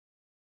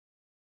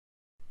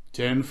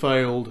10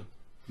 failed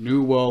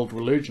New World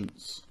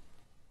religions.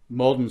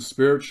 Modern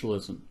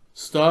spiritualism.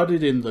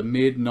 Started in the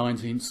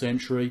mid-19th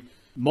century,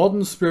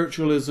 modern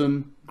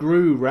spiritualism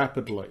grew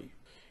rapidly.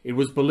 It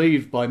was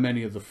believed by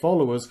many of the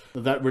followers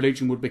that that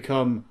religion would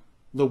become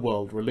the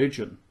world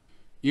religion.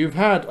 You've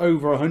had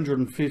over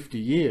 150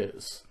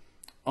 years.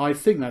 I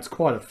think that's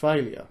quite a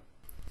failure.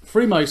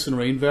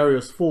 Freemasonry in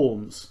various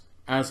forms,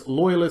 as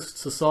loyalist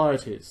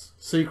societies,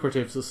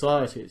 secretive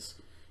societies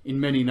in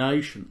many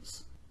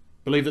nations,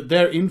 believe that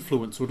their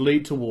influence would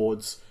lead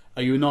towards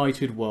a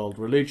united world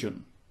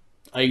religion.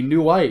 A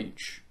new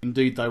age,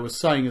 indeed they were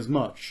saying as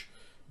much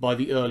by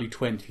the early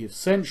 20th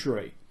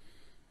century.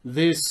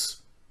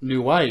 This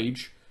new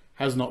age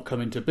has not come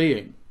into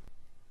being.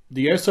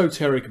 The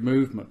esoteric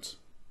movement,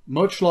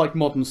 much like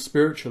modern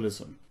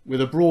spiritualism, with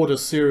a broader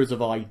series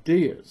of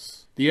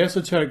ideas, the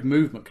esoteric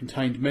movement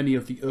contained many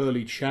of the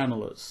early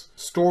channelers,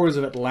 stories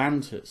of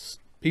Atlantis,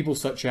 people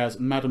such as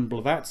Madame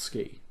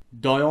Blavatsky,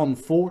 Dion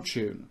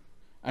Fortune,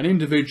 and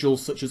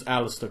individuals such as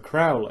Aleister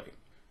Crowley.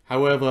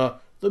 However,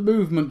 the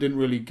movement didn't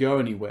really go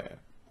anywhere,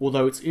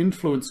 although its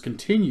influence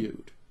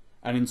continued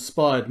and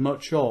inspired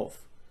much of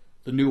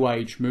the New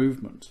Age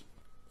movement.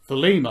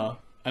 Thelema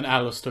and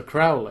Aleister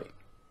Crowley.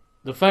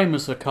 The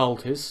famous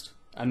occultist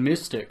and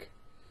mystic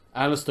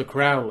Aleister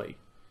Crowley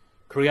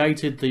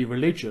created the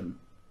religion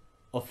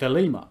of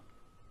Thelema.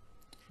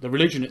 The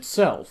religion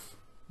itself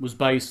was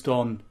based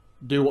on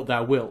do what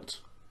thou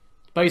wilt,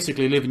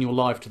 basically living your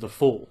life to the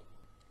full,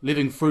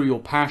 living through your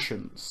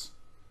passions,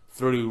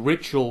 through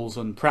rituals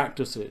and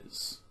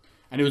practices.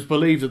 And it was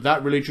believed that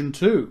that religion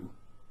too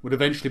would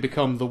eventually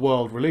become the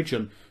world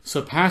religion,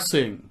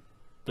 surpassing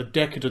the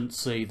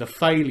decadency, the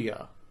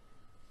failure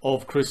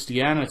of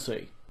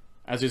Christianity.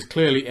 As is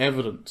clearly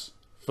evident,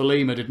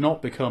 Thelema did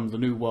not become the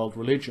new world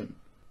religion,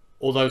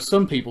 although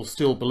some people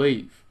still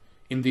believe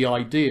in the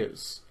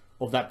ideas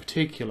of that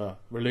particular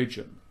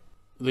religion.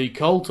 The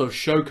cult of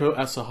Shoko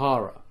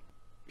Asahara.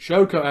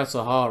 Shoko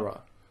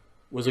Asahara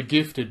was a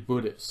gifted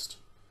Buddhist,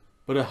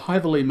 but a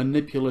heavily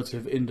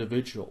manipulative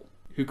individual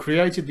who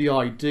created the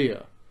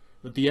idea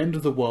that the end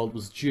of the world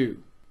was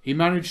due. He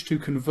managed to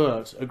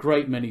convert a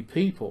great many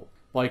people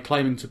by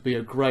claiming to be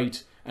a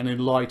great and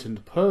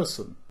enlightened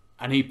person,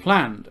 and he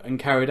planned and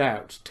carried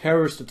out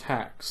terrorist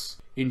attacks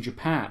in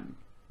Japan,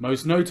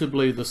 most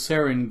notably the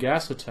sarin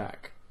gas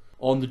attack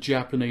on the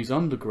Japanese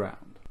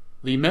underground.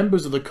 The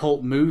members of the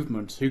cult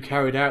movement who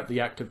carried out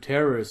the act of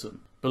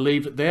terrorism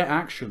believed that their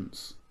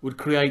actions would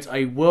create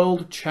a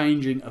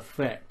world-changing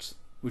effect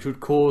which would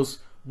cause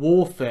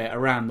warfare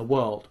around the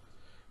world,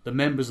 the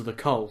members of the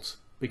cult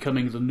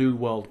becoming the New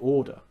World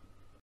Order.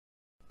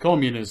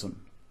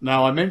 Communism.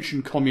 Now, I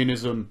mention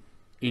communism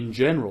in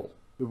general,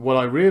 but what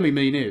I really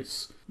mean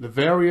is the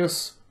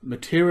various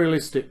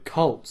materialistic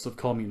cults of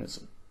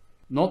communism.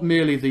 Not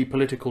merely the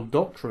political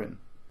doctrine,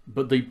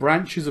 but the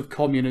branches of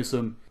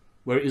communism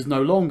where it is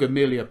no longer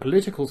merely a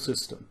political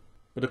system,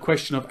 but a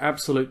question of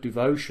absolute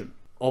devotion,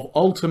 of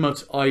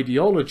ultimate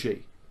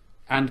ideology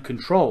and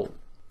control.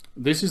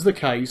 This is the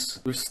case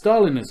with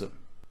Stalinism.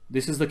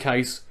 This is the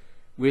case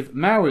with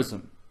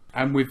Maoism.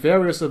 And with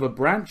various other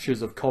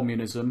branches of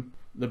communism,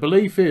 the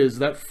belief is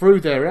that through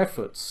their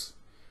efforts,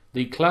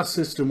 the class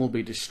system will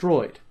be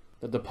destroyed,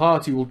 that the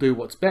party will do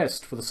what's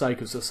best for the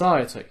sake of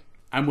society,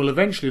 and will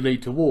eventually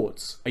lead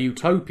towards a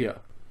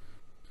utopia.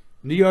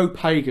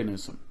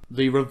 Neo-paganism,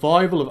 the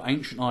revival of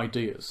ancient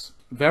ideas,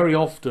 very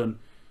often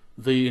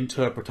the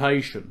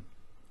interpretation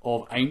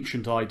of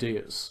ancient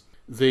ideas,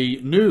 the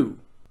new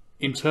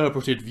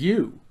interpreted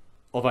view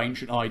of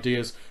ancient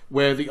ideas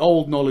where the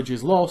old knowledge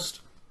is lost,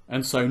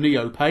 and so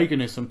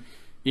neo-paganism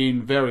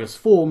in various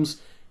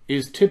forms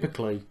is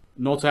typically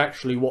not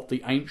actually what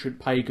the ancient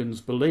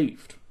pagans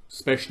believed,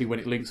 especially when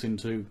it links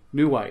into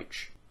New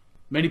Age.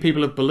 Many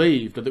people have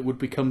believed that it would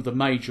become the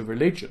major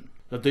religion,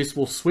 that this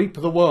will sweep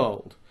the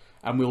world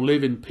and we'll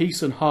live in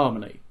peace and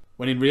harmony,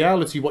 when in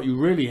reality what you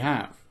really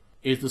have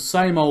is the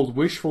same old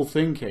wishful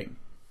thinking.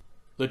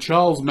 The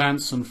Charles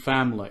Manson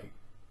family,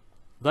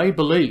 they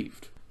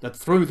believed that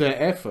through their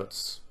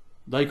efforts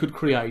they could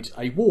create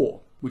a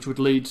war which would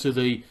lead to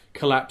the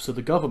collapse of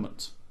the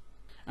government.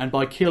 And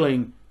by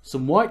killing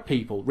some white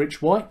people,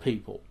 rich white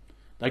people,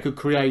 they could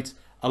create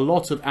a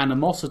lot of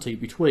animosity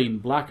between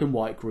black and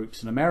white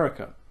groups in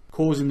America,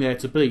 causing there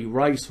to be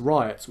race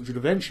riots which would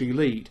eventually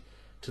lead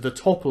to the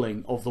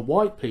toppling of the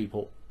white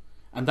people,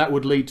 and that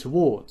would lead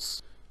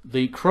towards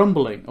the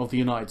crumbling of the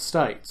United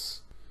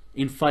States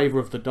in favour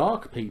of the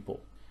dark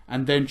people,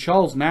 and then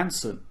Charles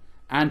Manson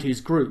and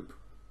his group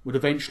would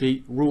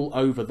eventually rule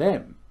over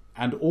them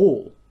and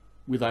all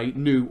with a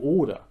new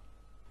order.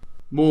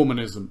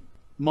 Mormonism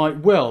might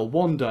well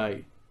one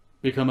day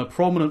become a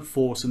prominent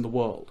force in the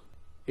world.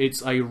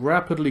 It's a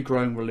rapidly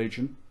growing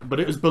religion, but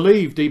it was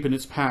believed deep in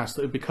its past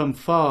that it would become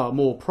far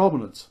more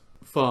prominent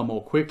far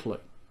more quickly,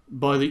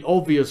 by the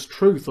obvious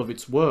truth of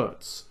its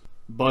words,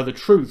 by the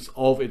truth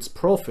of its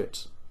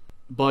prophet,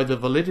 by the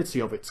validity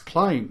of its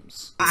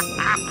claims.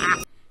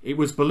 It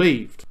was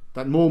believed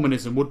that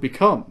Mormonism would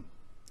become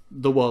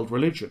the world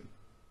religion,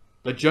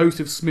 that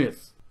Joseph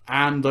Smith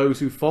and those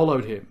who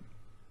followed him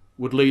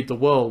would lead the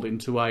world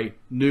into a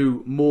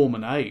new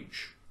Mormon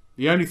age.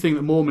 The only thing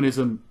that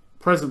Mormonism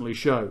presently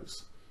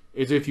shows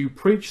is if you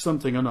preach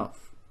something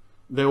enough,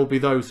 there will be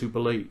those who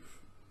believe.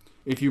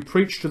 If you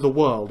preach to the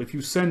world, if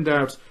you send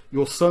out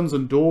your sons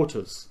and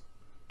daughters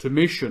to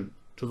mission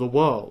to the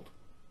world,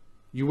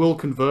 you will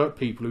convert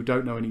people who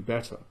don't know any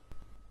better.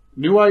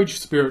 New Age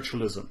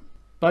spiritualism,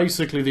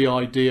 basically the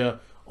idea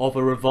of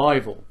a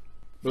revival.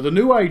 But the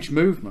New Age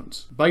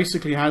movement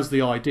basically has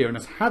the idea, and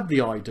has had the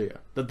idea,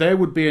 that there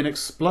would be an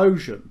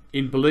explosion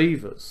in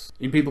believers,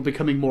 in people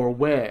becoming more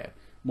aware,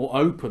 more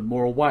open,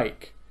 more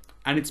awake.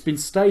 And it's been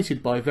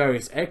stated by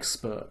various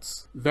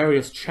experts,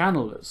 various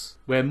channelers,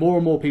 where more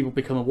and more people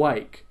become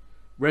awake,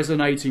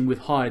 resonating with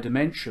higher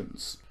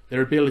dimensions,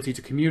 their ability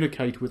to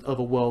communicate with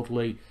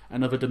otherworldly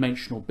and other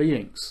dimensional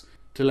beings,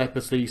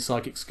 telepathy,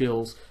 psychic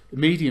skills,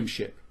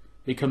 mediumship,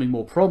 becoming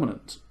more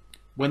prominent.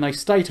 When they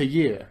state a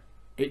year,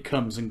 it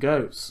comes and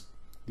goes.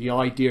 The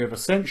idea of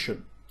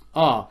ascension.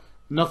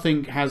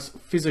 Nothing has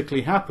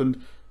physically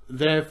happened,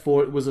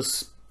 therefore it was a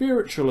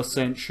spiritual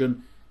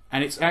ascension,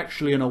 and it's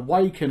actually an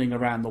awakening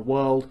around the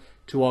world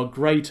to our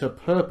greater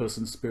purpose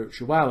and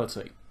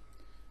spirituality.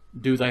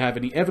 Do they have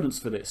any evidence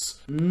for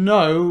this?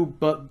 No,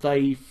 but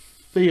they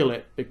feel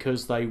it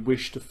because they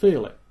wish to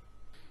feel it.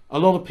 A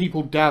lot of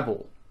people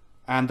dabble,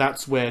 and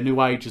that's where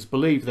New Agers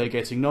believe they're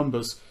getting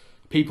numbers.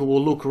 People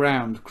will look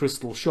around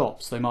crystal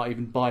shops, they might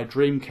even buy a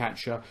dream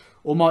catcher,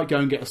 or might go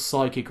and get a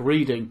psychic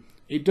reading.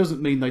 It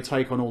doesn't mean they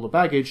take on all the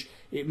baggage,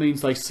 it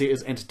means they see it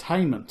as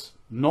entertainment,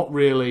 not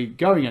really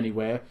going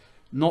anywhere,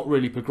 not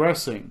really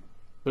progressing,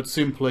 but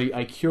simply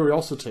a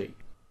curiosity.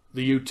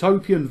 The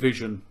utopian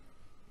vision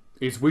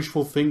is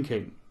wishful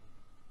thinking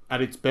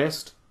at its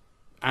best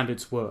and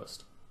its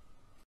worst.